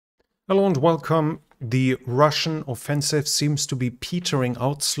Hello and welcome. The Russian offensive seems to be petering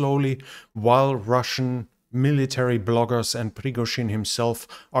out slowly, while Russian military bloggers and Prigozhin himself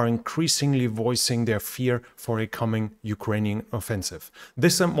are increasingly voicing their fear for a coming Ukrainian offensive.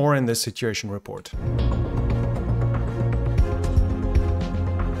 This and more in this Situation Report.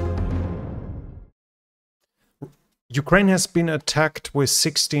 Ukraine has been attacked with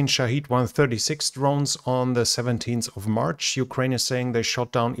 16 Shahed 136 drones on the 17th of March. Ukraine is saying they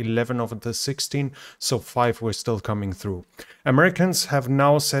shot down 11 of the 16, so 5 were still coming through. Americans have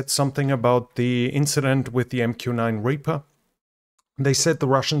now said something about the incident with the MQ-9 Reaper. They said the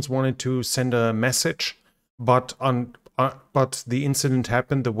Russians wanted to send a message, but the incident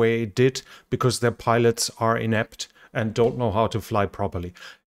happened the way it did because their pilots are inept and don't know how to fly properly.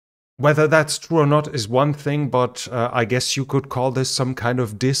 Whether that's true or not is one thing, but I guess you could call this some kind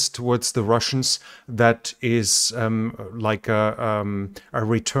of diss towards the Russians that is like a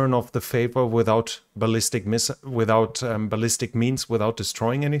return of the favor without ballistic means, without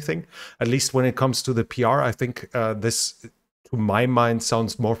destroying anything. At least when it comes to the PR, I think this, to my mind,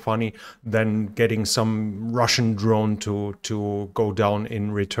 sounds more funny than getting some Russian drone to go down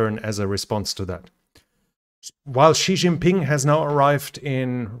in return as a response to that. While Xi Jinping has now arrived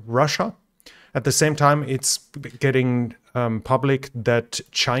in Russia, at the same time it's getting public that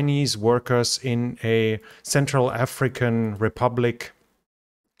Chinese workers in a Central African Republic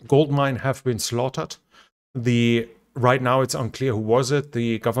gold mine have been slaughtered. Right now it's unclear who was it.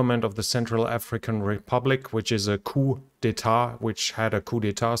 The government of the Central African Republic, which is a coup d'etat,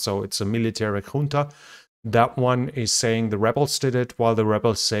 so it's a military junta. That one is saying the rebels did it, while the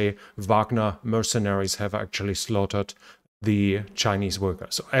rebels say Wagner mercenaries have actually slaughtered the Chinese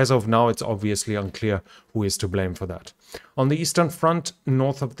workers. So as of now, it's obviously unclear who is to blame for that. On the Eastern Front,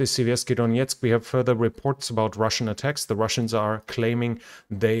 north of the Seversky Donetsk, we have further reports about Russian attacks. The Russians are claiming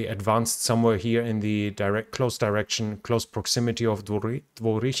they advanced somewhere here in the close proximity of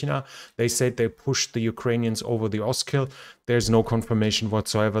Dvorishina. They said they pushed the Ukrainians over the Oskil. There's no confirmation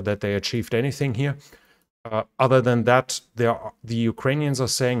whatsoever that they achieved anything here. Other than that, the Ukrainians are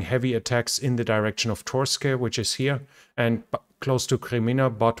saying heavy attacks in the direction of Torske, which is here, and close to Crimea,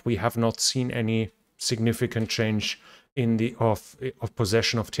 but we have not seen any significant change in of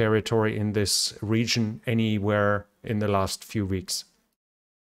possession of territory in this region anywhere in the last few weeks.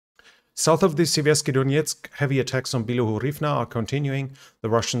 South of the Seversky Donetsk, heavy attacks on Bilohorivna are continuing. The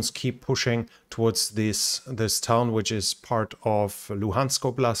Russians keep pushing towards this town, which is part of Luhansk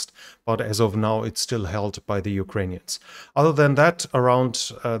Oblast, but as of now, it's still held by the Ukrainians. Other than that,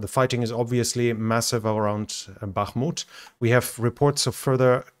 around the fighting is obviously massive around Bakhmut. We have reports of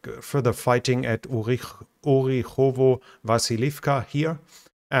further fighting at Orikhovo-Vasilivka here.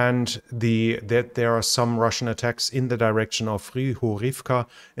 And that there are some Russian attacks in the direction of Rihorivka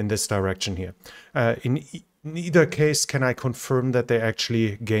in this direction here. In either case, can I confirm that they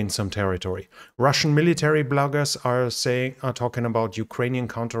actually gained some territory? Russian military bloggers are talking about Ukrainian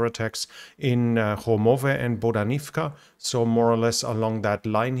counterattacks in Khomove and Bodanivka, so more or less along that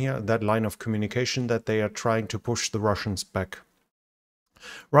line here, that line of communication, that they are trying to push the Russians back.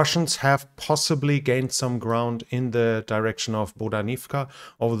 Russians have possibly gained some ground in the direction of Bodanivka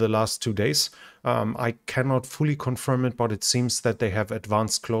over the last 2 days. I cannot fully confirm it, but it seems that they have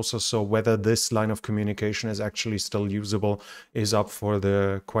advanced closer. So whether this line of communication is actually still usable is up for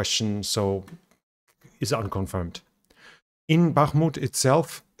the question, so is unconfirmed. In Bakhmut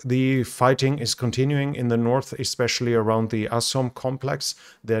itself, the fighting is continuing in the north, especially around the Azov complex,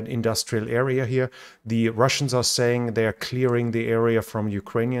 that industrial area here. The Russians are saying they are clearing the area from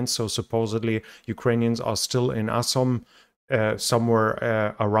Ukrainians, so supposedly Ukrainians are still in Azov,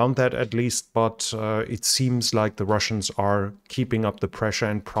 somewhere around that at least, but it seems like the Russians are keeping up the pressure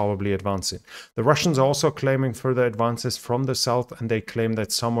and probably advancing. The Russians are also claiming further advances from the south, and they claim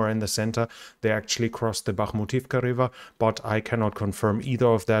that somewhere in the center they actually crossed the Bakhmutivka River, but I cannot confirm either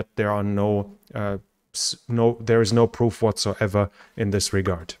of that. There are there is no proof whatsoever in this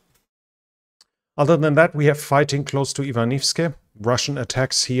regard. Other than that, we have fighting close to Ivanivske. Russian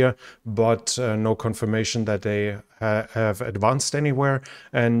attacks here, but no confirmation that they have advanced anywhere.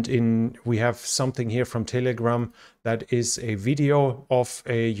 And we have something here from Telegram that is a video of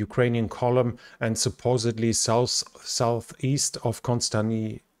a Ukrainian column and supposedly southeast of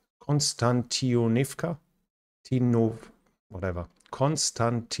Konstantinovka,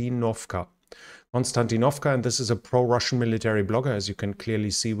 Konstantinovka, and this is a pro-Russian military blogger, as you can clearly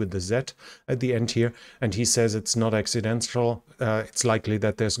see with the Z at the end here, and he says it's not accidental. It's likely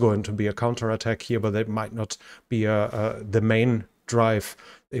that there's going to be a counterattack here, but that might not be the main drive.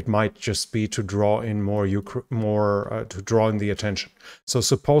 It might just be to draw in to draw in the attention. So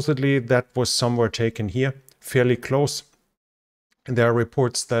supposedly that was somewhere taken here, fairly close. And there are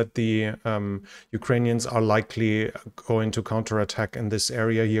reports that the Ukrainians are likely going to counterattack in this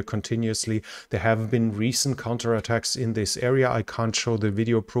area here continuously. There have been recent counterattacks in this area. I can't show the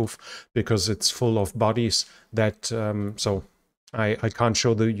video proof because it's full of bodies that so I can't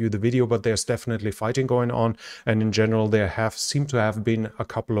show you the video, but there's definitely fighting going on. And in general, there seem to have been a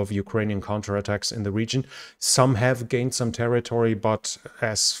couple of Ukrainian counterattacks in the region. Some have gained some territory, but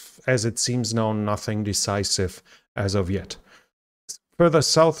as it seems now, nothing decisive as of yet. Further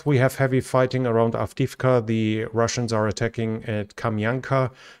south, we have heavy fighting around Avdiivka. The Russians are attacking at Kamyanka,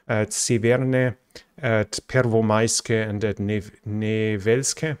 at Severne, at Pervomaiske, and at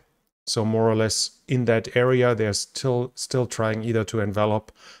Nevelske. So more or less in that area, they're still trying either to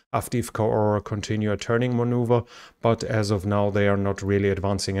envelop Avdiivka or continue a turning maneuver. But as of now, they are not really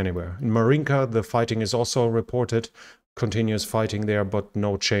advancing anywhere. In Marinka, the fighting is also reported. Continuous fighting there, but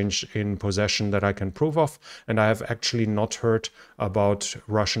no change in possession that I can prove of. And I have actually not heard about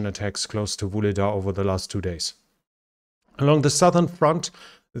Russian attacks close to Vuhledar over the last 2 days. Along the southern front,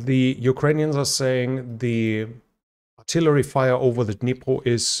 the Ukrainians are saying the artillery fire over the Dnipro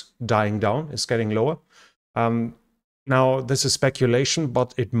is dying down, is getting lower. Now, this is speculation,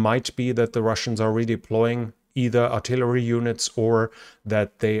 but it might be that the Russians are redeploying either artillery units or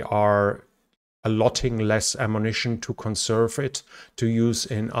that they are allotting less ammunition to conserve it to use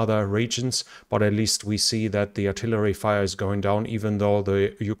in other regions. But at least we see that the artillery fire is going down, even though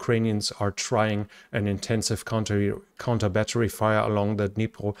the Ukrainians are trying an intensive counter battery fire along the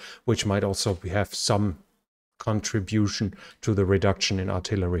Dnipro, which might also have some contribution to the reduction in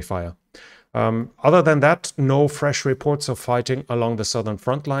artillery fire. Other than that, no fresh reports of fighting along the southern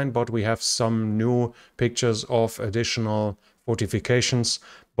front line, but we have some new pictures of additional fortifications,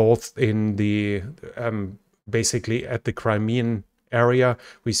 both in the basically at the Crimean area.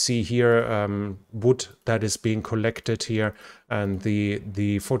 We see here wood that is being collected here, and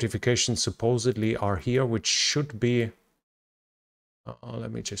the fortifications supposedly are here, which should be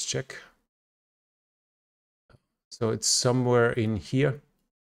let me just check. So it's somewhere in here.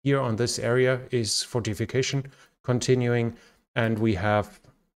 Here on this area is fortification continuing, and we have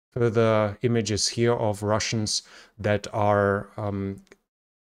further images here of Russians that are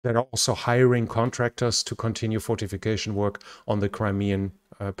also hiring contractors to continue fortification work on the Crimean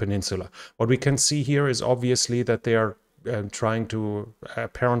Peninsula. What we can see here is obviously that they are trying to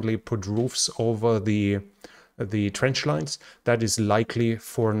apparently put roofs over the trench lines. That is likely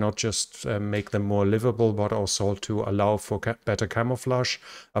for not just make them more livable, but also to allow for better camouflage.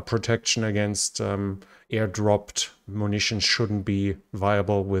 A protection against airdropped munition shouldn't be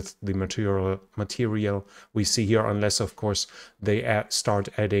viable with the material we see here, unless of course they start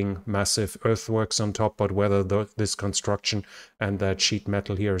adding massive earthworks on top. But whether this construction and that sheet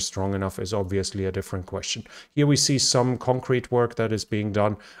metal here is strong enough is obviously a different question. Here we see some concrete work that is being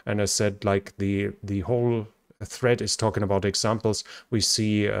done, and as said, like the whole thread is talking about examples. We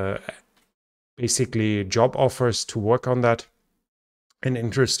see basically job offers to work on that. An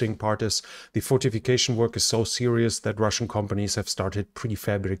interesting part is the fortification work is so serious that Russian companies have started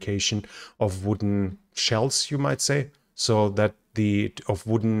prefabrication of wooden shells, you might say, so that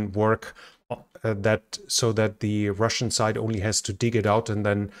wooden work so that the Russian side only has to dig it out and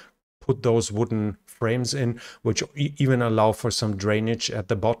then put those wooden frames in, which even allow for some drainage at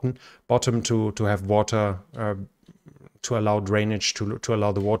the bottom to have water, to allow drainage, to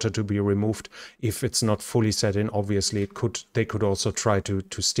allow the water to be removed. If it's not fully set in, obviously they could also try to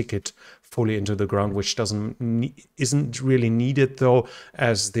stick it fully into the ground, which isn't really needed though,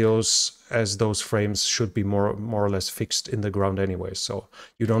 as those frames should be more or less fixed in the ground anyway. So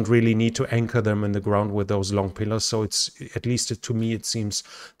you don't really need to anchor them in the ground with those long pillars. So it's, at least to me, it seems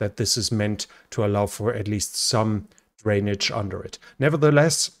that this is meant to allow for at least some drainage under it.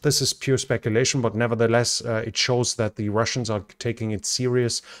 Nevertheless, this is pure speculation, but nevertheless, it shows that the Russians are taking it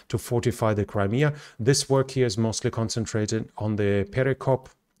serious to fortify the Crimea. This work here is mostly concentrated on the Perekop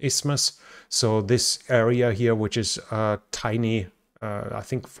Isthmus. So this area here, which is tiny, I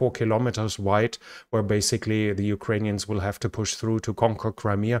think 4 kilometers wide, where basically the Ukrainians will have to push through to conquer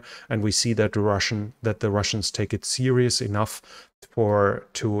Crimea. And we see that the Russians take it serious enough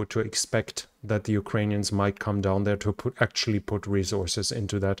to expect that the Ukrainians might come down there to actually put resources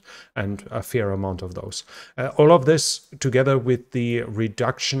into that, and a fair amount of those. All of this, together with the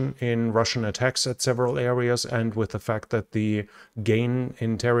reduction in Russian attacks at several areas, and with the fact that the gain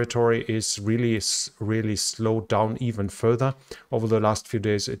in territory is really slowed down even further over the last few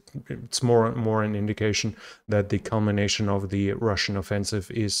days, it's more and more an indication that the culmination of the Russian offensive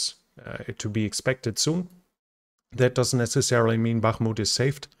is to be expected soon. That doesn't necessarily mean Bakhmut is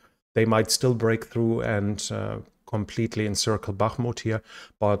saved. They might still break through and completely encircle Bakhmut here,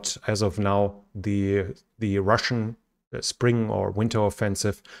 but as of now, the Russian spring or winter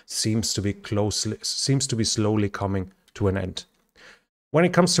offensive seems to be slowly coming to an end. When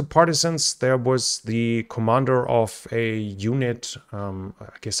it comes to partisans, there was the commander of a unit, I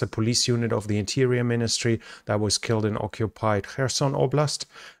guess a police unit of the Interior Ministry, that was killed in occupied Kherson Oblast.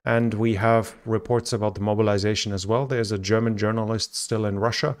 And we have reports about the mobilization as well. There's a German journalist still in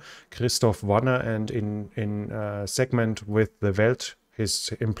Russia, Christoph Wanner, and in a segment with the Welt,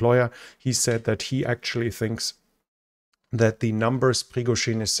 his employer, he said that he actually thinks that the numbers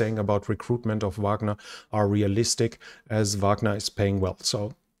Prigozhin is saying about recruitment of Wagner are realistic, as Wagner is paying well.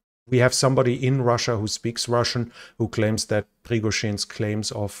 So we have somebody in Russia who speaks Russian who claims that Prigozhin's claims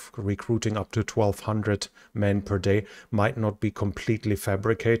of recruiting up to 1,200 men per day might not be completely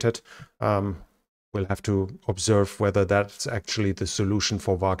fabricated. We'll have to observe whether that's actually the solution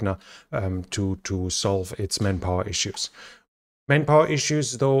for Wagner to solve its manpower issues. Manpower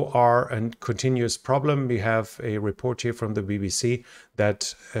issues, though, are a continuous problem. We have a report here from the BBC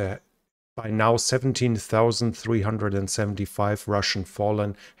that by now 17,375 Russian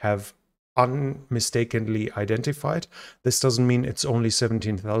fallen have unmistakably identified. This doesn't mean it's only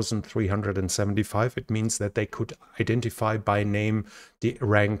 17,375. It means that they could identify by name, the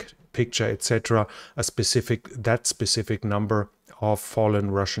rank, picture, etc., that specific number of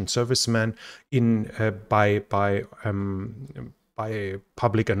fallen Russian servicemen in by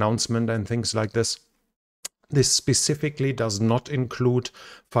public announcement and things like this. This specifically does not include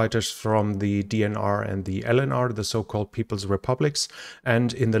fighters from the DNR and the LNR, the so-called People's Republics.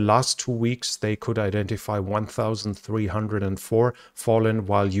 And in the last 2 weeks, they could identify 1,304 fallen,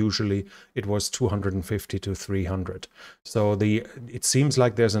 while usually it was 250 to 300. So it seems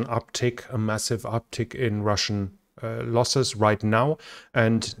like there's an uptick, a massive uptick in Russian losses right now,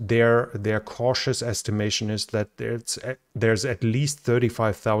 and their cautious estimation is that there's at least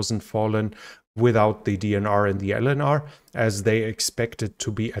 35,000 fallen without the DNR and the LNR, as they expect it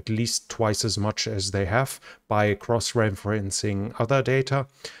to be at least twice as much as they have by cross-referencing other data.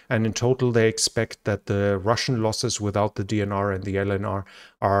 And in total, they expect that the Russian losses without the DNR and the LNR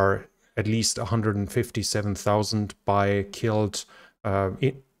are at least 157,000 by killed,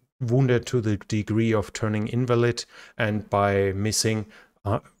 wounded to the degree of turning invalid, and by missing.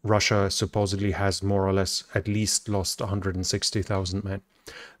 Russia supposedly has more or less at least lost 160,000 men.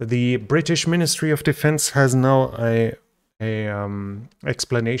 The British Ministry of Defense has now a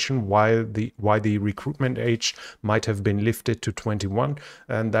explanation why the recruitment age might have been lifted to 21,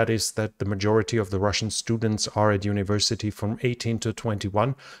 and that is that the majority of the Russian students are at university from 18 to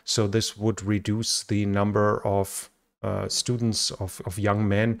 21. So this would reduce the number of students, of young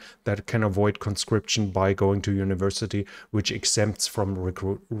men that can avoid conscription by going to university, which exempts from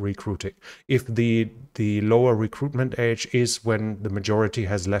recruiting. If the lower recruitment age is when the majority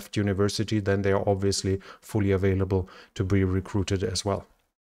has left university, then they are obviously fully available to be recruited as well.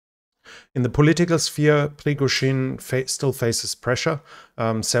 In the political sphere, Prigozhin still faces pressure.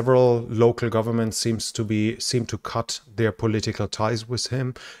 Several local governments seem to cut their political ties with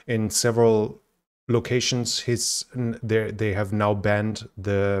him. In several locations, they have now banned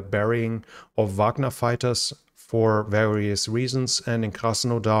the burying of Wagner fighters for various reasons, and in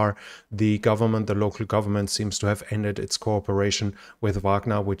Krasnodar, the local government seems to have ended its cooperation with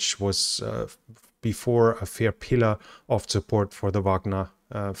Wagner, which was before a fair pillar of support for the Wagner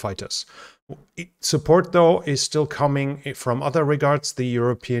fighters. Support, though, is still coming from other regards. The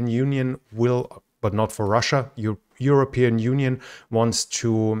European Union will, but not for Russia. European Union wants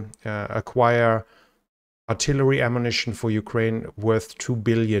to acquire artillery ammunition for Ukraine worth 2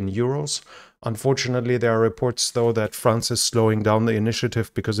 billion euros. Unfortunately, there are reports, though, that France is slowing down the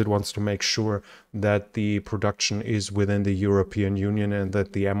initiative because it wants to make sure that the production is within the European Union and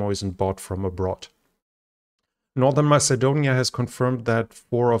that the ammo isn't bought from abroad. Northern Macedonia has confirmed that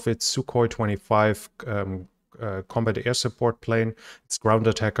 4 of its Sukhoi 25 combat air support plane, its ground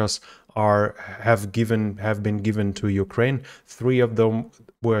attackers, have been given to Ukraine. 3 of them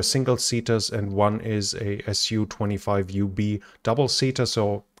were single-seaters and 1 is a Su-25UB double-seater,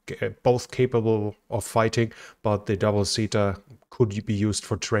 so both capable of fighting, but the double-seater could be used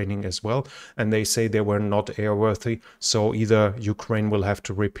for training as well. And they say they were not airworthy, so either Ukraine will have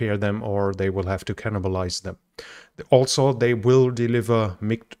to repair them or they will have to cannibalize them. Also, they will deliver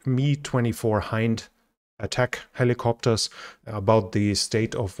Mi-24 Hind attack helicopters. About the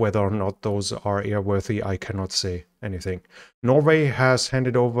state of whether or not those are airworthy, I cannot say anything. Norway has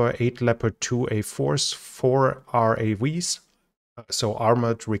handed over 8 Leopard 2A4s, 4 RAVs, so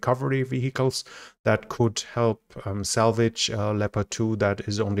armored recovery vehicles that could help salvage Leopard 2 that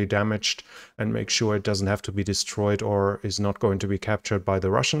is only damaged and make sure it doesn't have to be destroyed or is not going to be captured by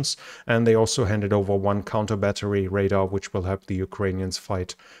the Russians. And they also handed over 1 counter-battery radar, which will help the Ukrainians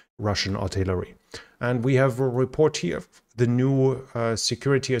fight Russian artillery. And we have a report here, the new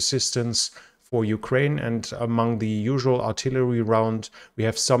security assistance for Ukraine, and among the usual artillery round, we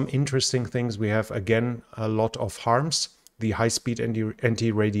have some interesting things. We have, again, a lot of HARMs, the high-speed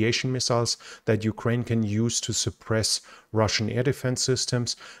anti-radiation missiles that Ukraine can use to suppress Russian air defense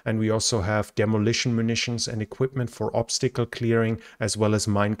systems. And we also have demolition munitions and equipment for obstacle clearing, as well as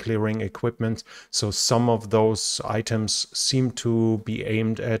mine clearing equipment. So some of those items seem to be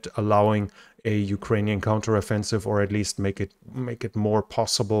aimed at allowing a Ukrainian counteroffensive, or at least make it more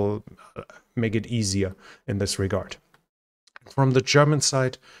possible, make it easier in this regard. From the German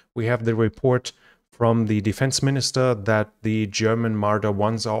side, we have the report from the defense minister that the German Marder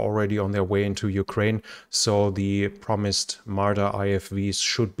 1s are already on their way into Ukraine, so the promised Marder IFVs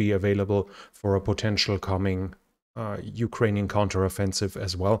should be available for a potential coming Ukrainian counteroffensive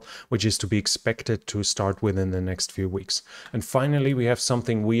as well, which is to be expected to start within the next few weeks. And finally, we have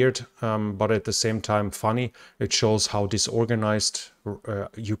something weird, but at the same time funny. It shows how disorganized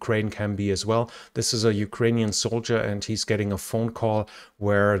Ukraine can be as well. This is a Ukrainian soldier, and he's getting a phone call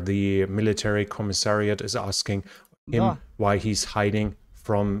where the military commissariat is asking him why he's hiding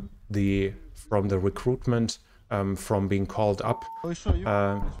from the recruitment, from being called up,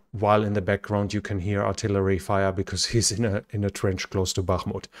 while in the background you can hear artillery fire because he's in a trench close to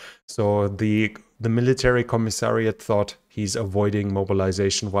Bakhmut. So the military commissariat thought he's avoiding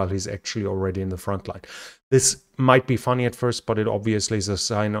mobilization while he's actually already in the front line. This might be funny at first, but it obviously is a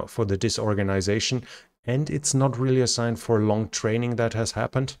sign for the disorganization, and it's not really a sign for long training that has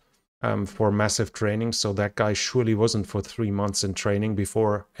happened. For massive training. So that guy surely wasn't for 3 months in training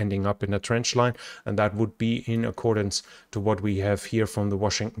before ending up in a trench line. And that would be in accordance to what we have here from the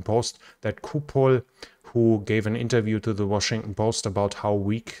Washington Post, that Kupol, who gave an interview to the Washington Post about how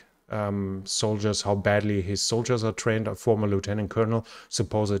weak soldiers, how badly his soldiers are trained, a former lieutenant colonel,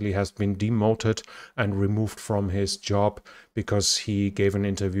 supposedly has been demoted and removed from his job because he gave an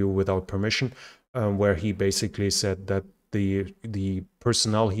interview without permission, where he basically said that the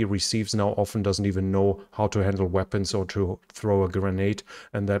personnel he receives now often doesn't even know how to handle weapons or to throw a grenade,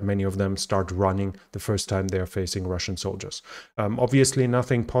 and that many of them start running the first time they're facing Russian soldiers. Obviously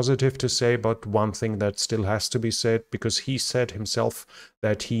nothing positive to say, but one thing that still has to be said, because he said himself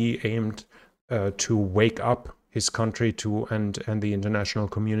that he aimed to wake up his country to and the international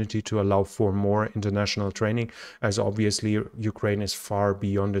community to allow for more international training, as obviously Ukraine is far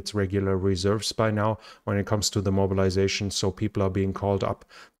beyond its regular reserves by now when it comes to the mobilization. So people are being called up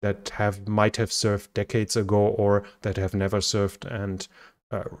that might have served decades ago or that have never served, and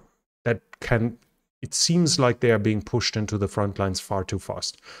it seems like they are being pushed into the front lines far too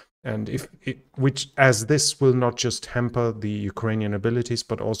fast. And as this will not just hamper the Ukrainian abilities,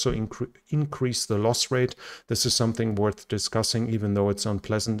 but also increase the loss rate. This is something worth discussing, even though it's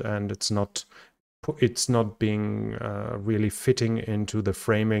unpleasant and it's not being really fitting into the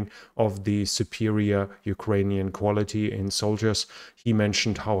framing of the superior Ukrainian quality in soldiers. He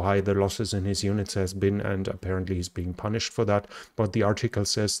mentioned how high the losses in his units has been, and apparently he's being punished for that. But the article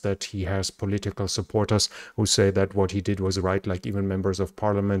says that he has political supporters who say that what he did was right, like even members of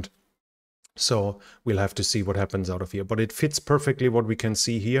parliament. So we'll have to see what happens out of here. But it fits perfectly what we can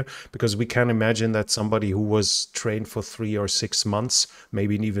see here, because we can imagine that somebody who was trained for 3 or 6 months,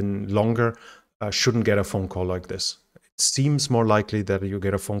 maybe even longer, shouldn't get a phone call like this. It seems more likely that you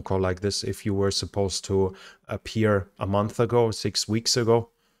get a phone call like this if you were supposed to appear a month ago, 6 weeks ago.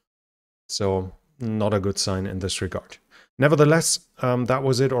 So not a good sign in this regard. Nevertheless, that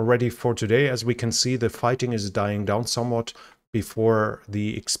was it already for today. As we can see, the fighting is dying down somewhat before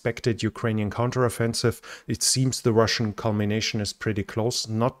the expected Ukrainian counteroffensive. It seems the Russian culmination is pretty close.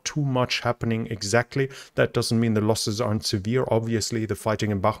 Not too much happening exactly. That doesn't mean the losses aren't severe. Obviously, the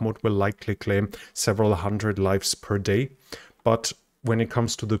fighting in Bakhmut will likely claim several hundred lives per day. But when it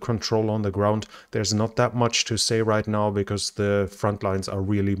comes to the control on the ground, there's not that much to say right now because the front lines are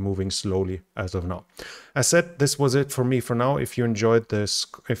really moving slowly as of now. As said, this was it for me for now. If you enjoyed this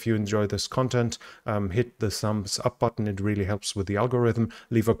content, hit the thumbs up button. It really helps with the algorithm.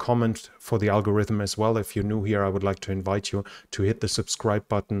 Leave a comment for the algorithm as well. If you're new here, I would like to invite you to hit the subscribe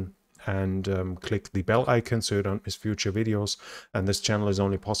button and click the bell icon so you don't miss future videos. And this channel is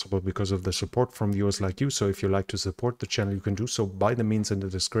only possible because of the support from viewers like you. So if you like to support the channel, you can do so by the means in the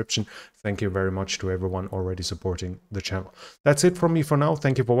description. Thank you very much to everyone already supporting the channel. That's it from me for now.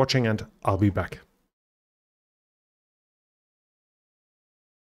 Thank you for watching, and I'll be back.